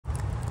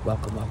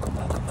Welcome, welcome,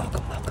 welcome,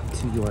 welcome, welcome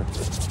to your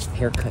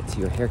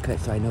haircut,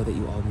 So I know that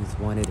you always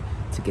wanted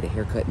to get a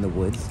haircut in the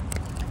woods.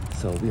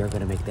 So we are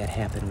gonna make that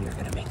happen. We are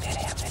gonna make that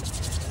happen.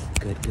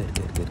 Good, good,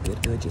 good, good,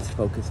 good, good. Just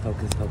focus,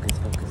 focus, focus,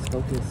 focus,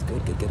 focus.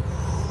 Good, good, good.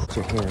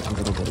 Your hair a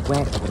little bit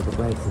wet,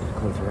 so you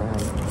close your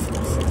eyes.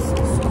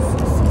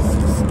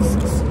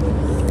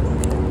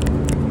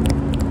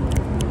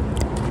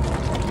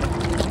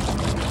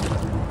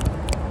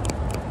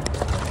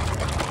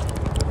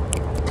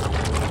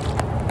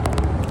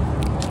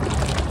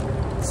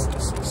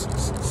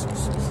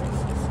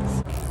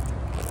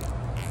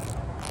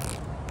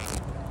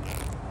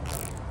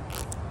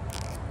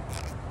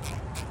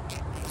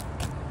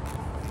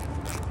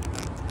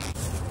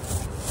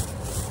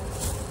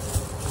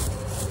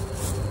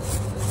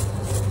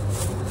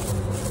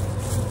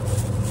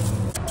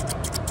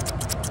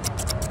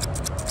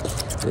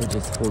 Good,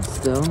 just hold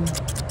still.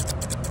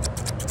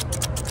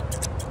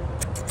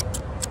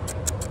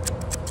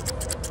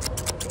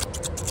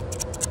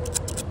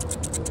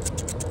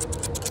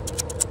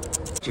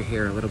 Get your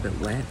hair a little bit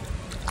wet.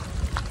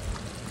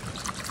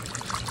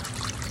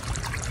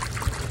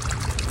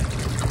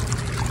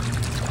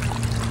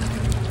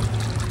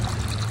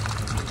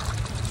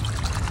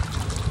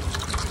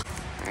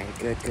 All right,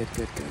 good, good,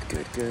 good, good,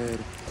 good, good.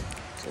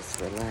 Just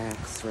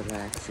relax,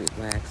 relax,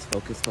 relax.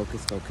 Focus,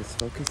 focus, focus,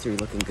 focus. You're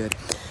looking good.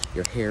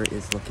 Your hair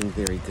is looking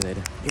very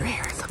good. Your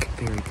hair is looking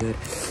very good.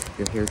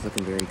 Your hair is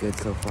looking very good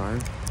so far.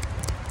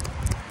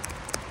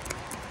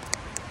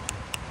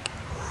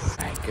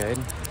 All right, good.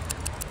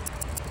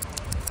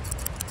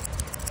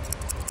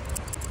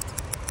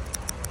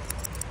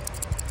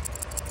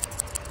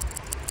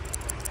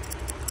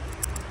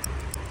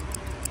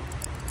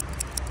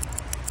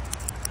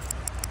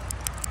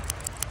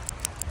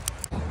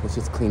 Let's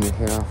just clean your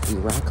hair off the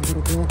rack a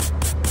little bit.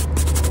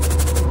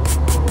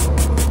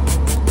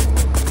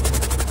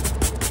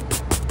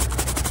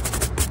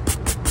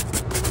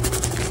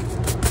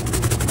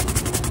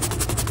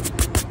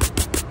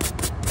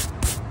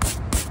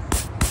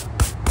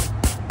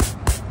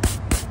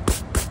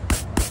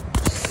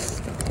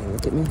 Okay,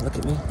 look at me, look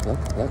at me,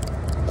 look, look.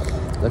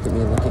 Look at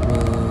me, look at me.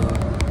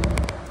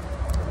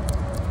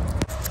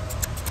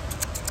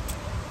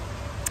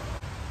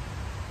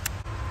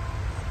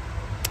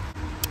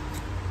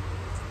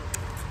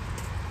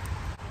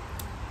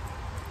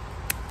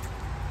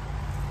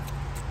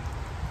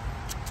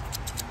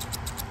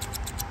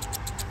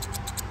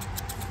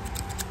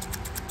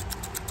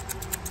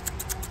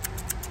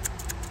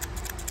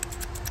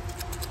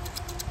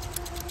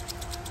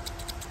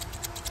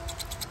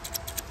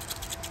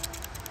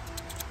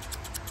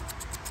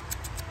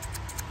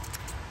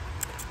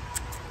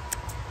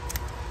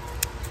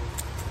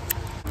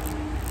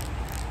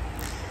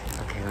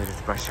 Let me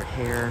just brush your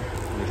hair.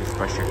 Let me just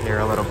brush your hair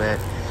a little bit.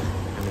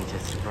 Let me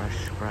just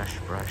brush, brush,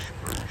 brush,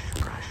 brush,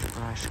 brush,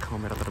 brush.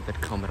 Comb it a little bit,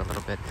 comb it a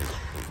little bit.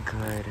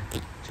 Good.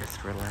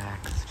 Just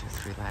relax,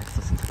 just relax.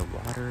 Listen to the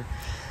water.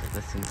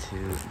 Listen to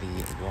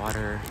the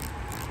water.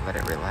 Let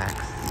it relax.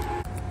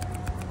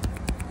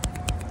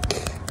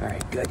 All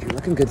right, good. You're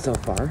looking good so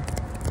far.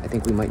 I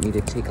think we might need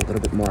to take a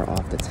little bit more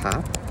off the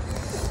top.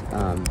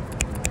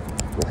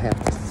 We'll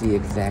have to see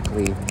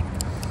exactly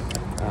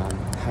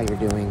how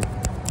you're doing.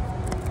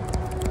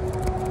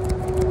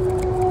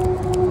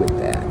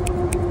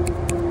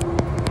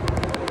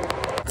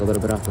 A little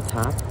bit off the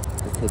top.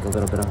 Just take a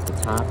little bit off the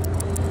top.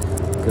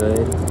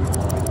 Good.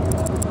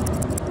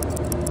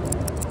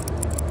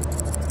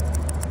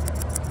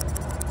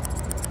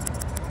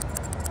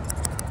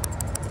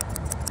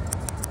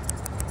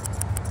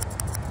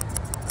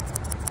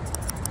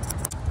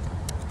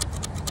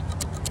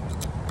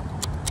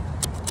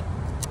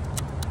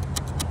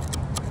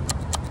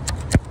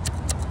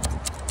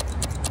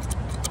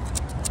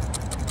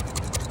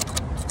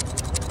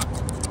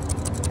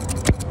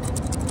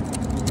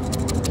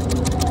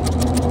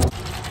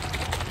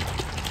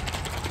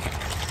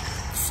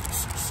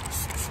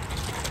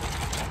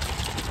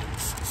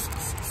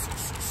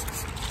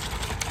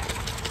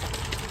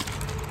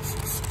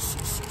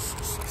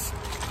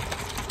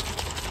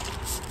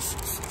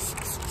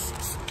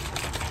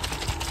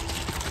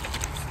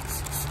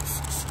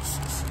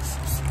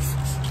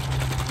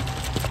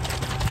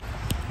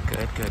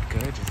 Good, good,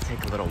 good. Just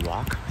take a little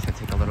walk. So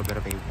take a little bit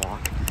of a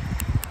walk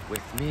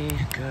with me.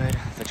 Good.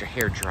 Let your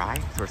hair dry.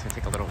 So we're just gonna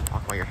take a little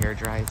walk while your hair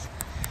dries.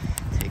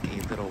 Take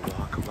a little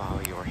walk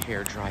while your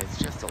hair dries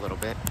just a little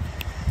bit.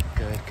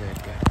 Good,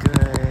 good, good,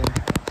 good.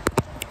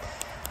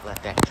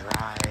 Let that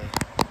dry.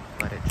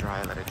 Let it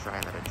dry, let it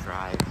dry, let it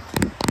dry.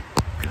 Good,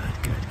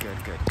 good,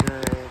 good, good,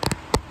 good.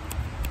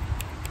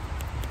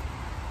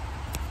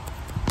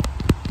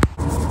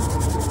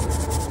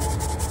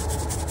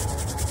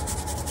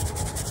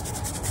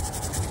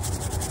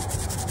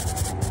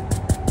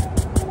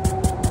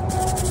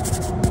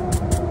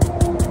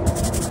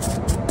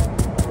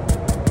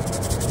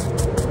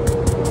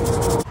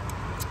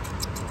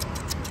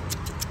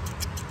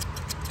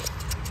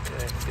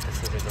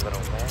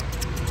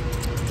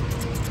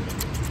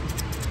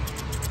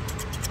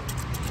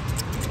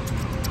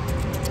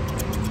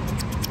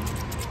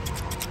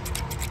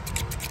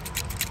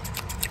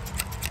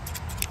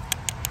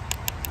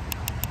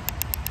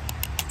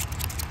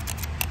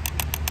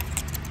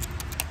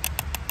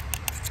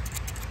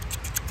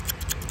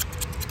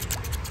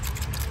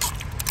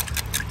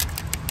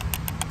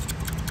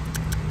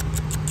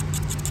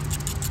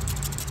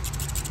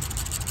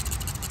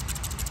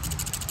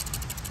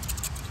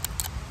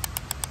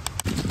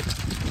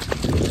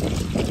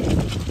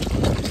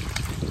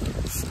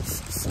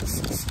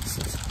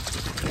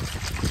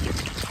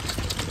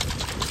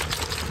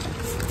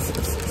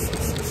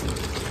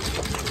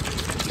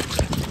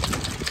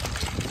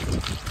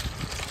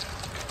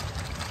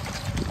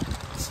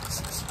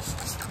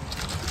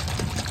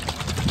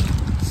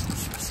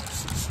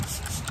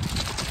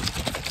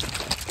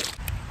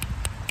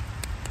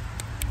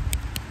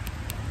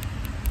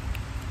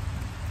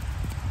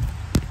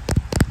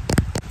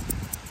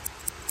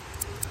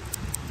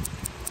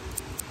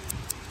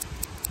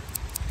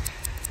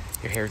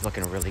 Your hair's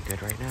looking really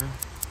good right now.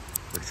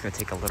 We're just gonna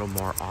take a little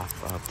more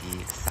off of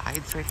the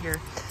sides right here.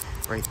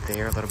 Right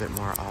there, a little bit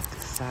more off the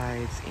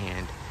sides,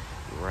 and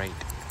right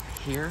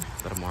here,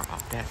 a little more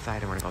off that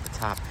side, and we're gonna go to the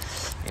top.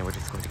 And we're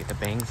just going to get the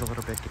bangs a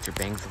little bit, get your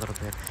bangs a little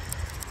bit.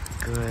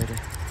 Good.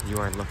 You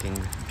are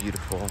looking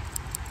beautiful.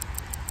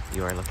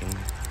 You are looking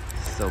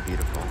so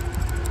beautiful.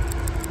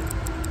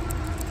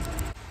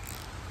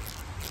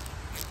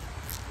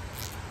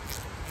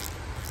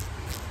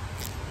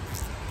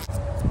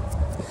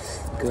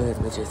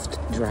 Good. We just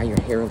dry your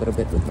hair a little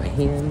bit with my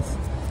hands.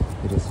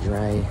 We just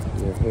dry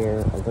your hair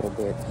a little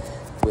bit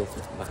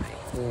with my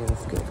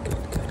hands. Good,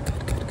 good, good,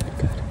 good, good, good,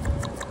 good.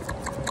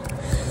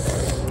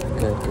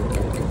 Good, good,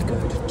 good, good,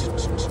 good.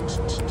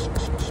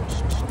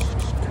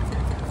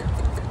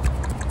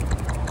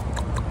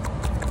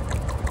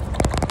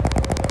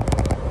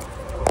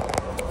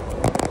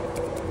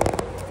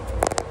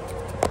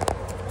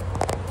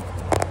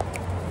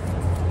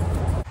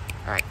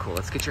 All right, cool.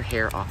 Let's get your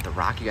hair off the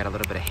rock. You got a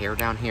little bit of hair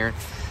down here.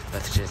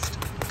 Let's just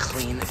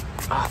clean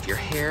off your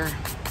hair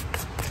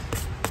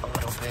a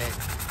little bit.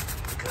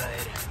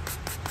 Good.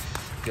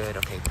 Good.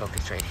 Okay,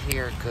 focus right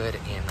here. Good.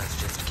 And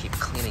let's just keep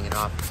cleaning it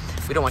off.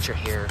 We don't want your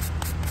hair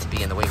to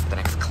be in the way for the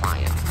next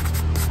client.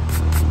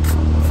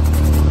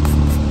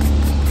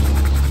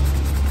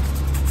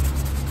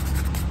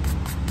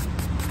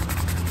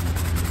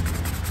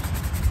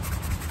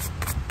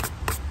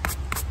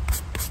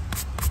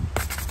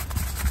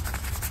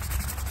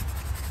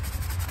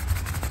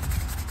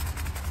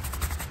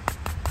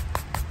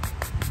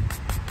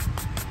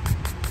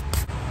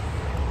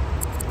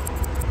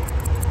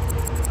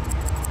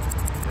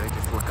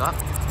 Up.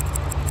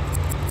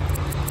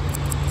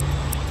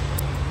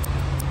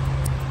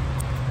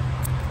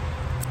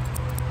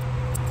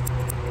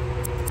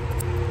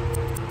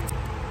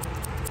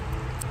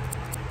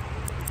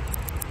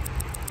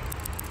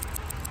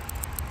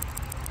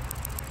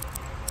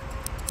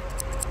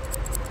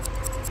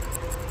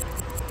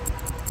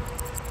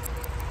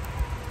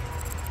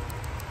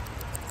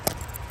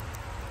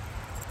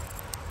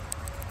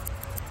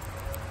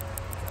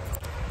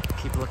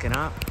 Keep looking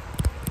up.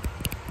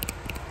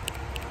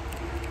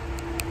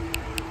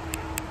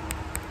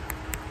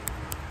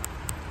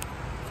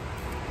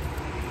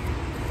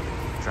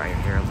 Dry your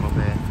hair a little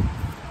bit.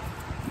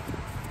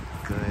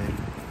 Good.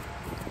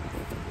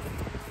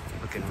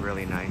 Looking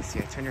really nice.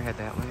 Yeah, turn your head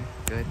that way.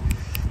 Good.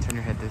 Turn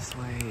your head this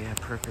way. Yeah,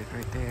 perfect.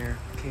 Right there.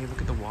 Okay,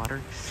 look at the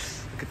water.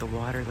 Look at the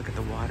water. Look at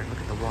the water. Look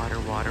at the water.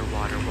 Water,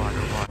 water,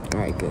 water, water. All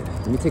right, good.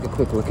 Let me take a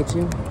quick look at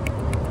you.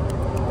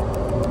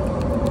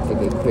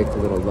 Take a quick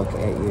little look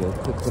at you.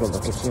 Quick little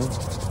look at you.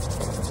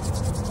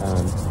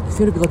 You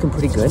seem to be looking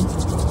pretty good.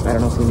 I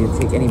don't know if we need to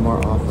take any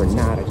more off or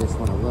not. I just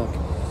want to look.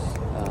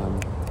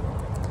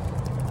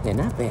 Yeah,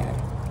 not bad.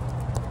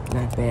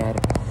 Not bad.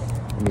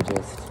 Let me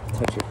just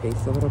touch your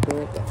face a little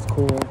bit. That's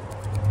cool.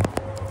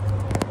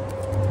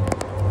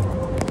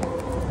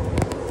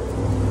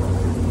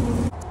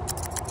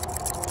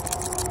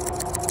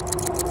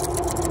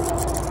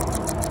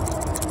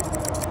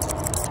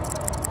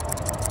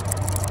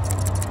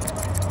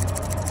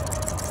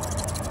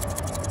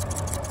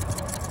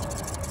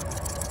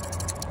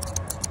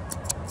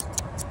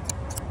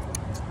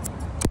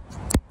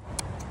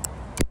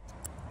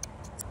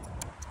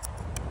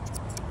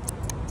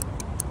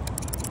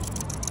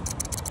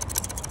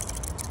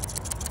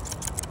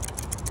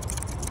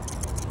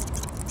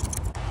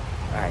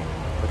 All right,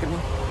 look at me.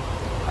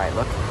 All right,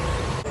 look.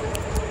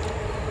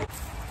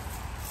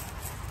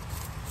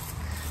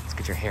 Let's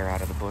get your hair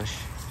out of the bush,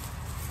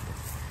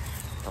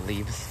 the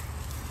leaves.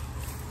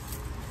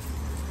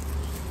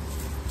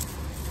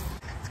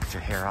 Let's get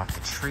your hair off the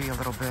tree a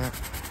little bit.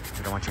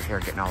 We don't want your hair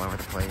getting all over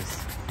the place.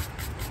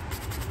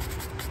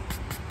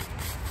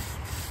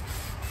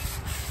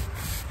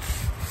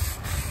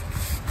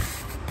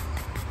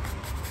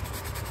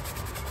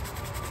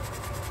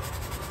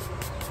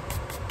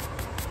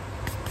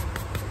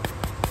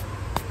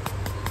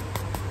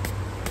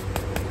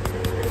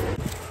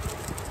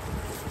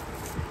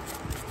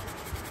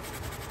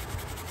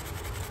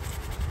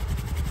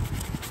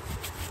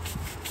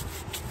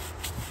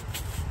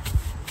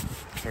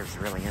 Hair's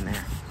really in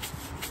there.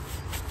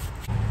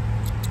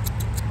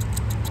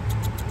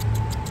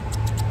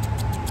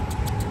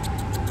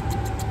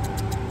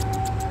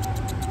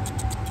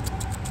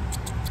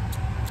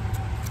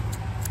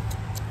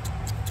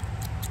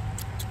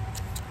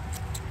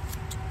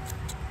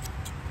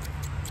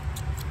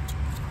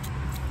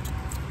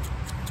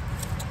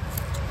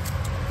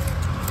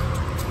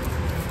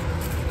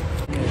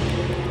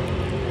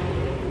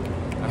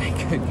 All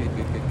right, good.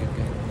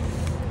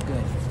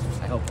 Good.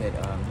 I hope that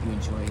you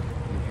enjoyed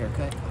your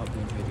haircut. I hope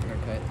you enjoyed your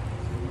haircut.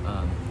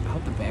 I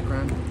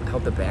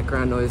hope the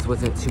background noise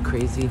wasn't too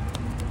crazy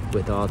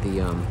with all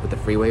the with the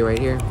freeway right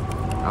here.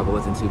 I hope it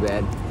wasn't too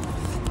bad.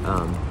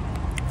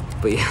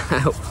 But yeah, I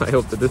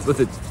hope that this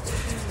wasn't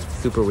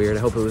super weird. I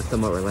hope it was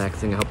somewhat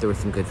relaxing. I hope there was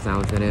some good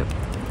sounds in it.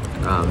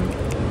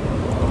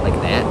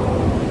 Like that.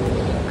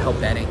 I hope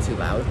that ain't too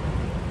loud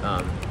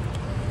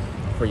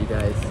for you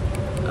guys.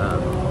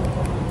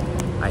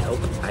 I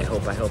hope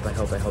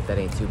that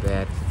ain't too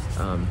bad.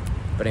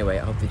 But anyway,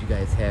 I hope that you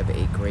guys have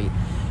a great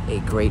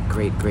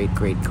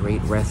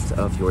rest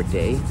of your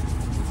day.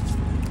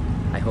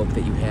 I hope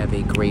that you have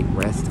a great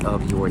rest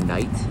of your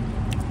night.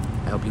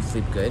 I hope you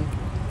sleep good.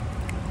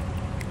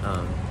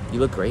 You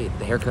look great.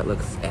 The haircut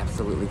looks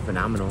absolutely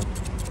phenomenal.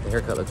 The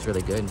haircut looks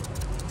really good.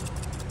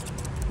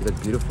 You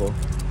look beautiful.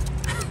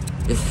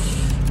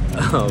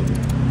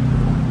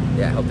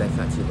 Yeah, I hope that's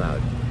not too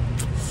loud.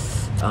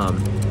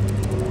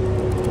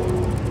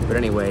 But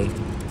anyway,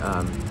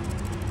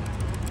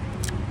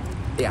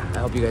 yeah, I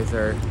hope you guys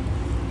are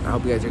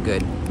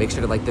good. Make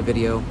sure to like the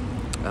video.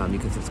 You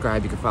can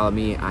subscribe. You can follow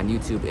me on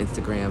YouTube,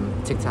 Instagram,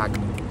 TikTok,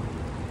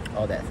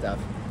 all that stuff.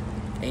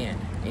 And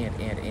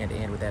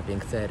with that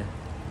being said,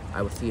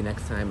 I will see you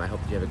next time. I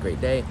hope you have a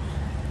great day.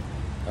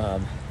 Now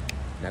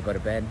go to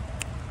bed.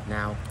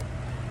 Now,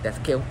 that's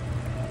kill.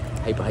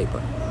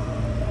 Hyper.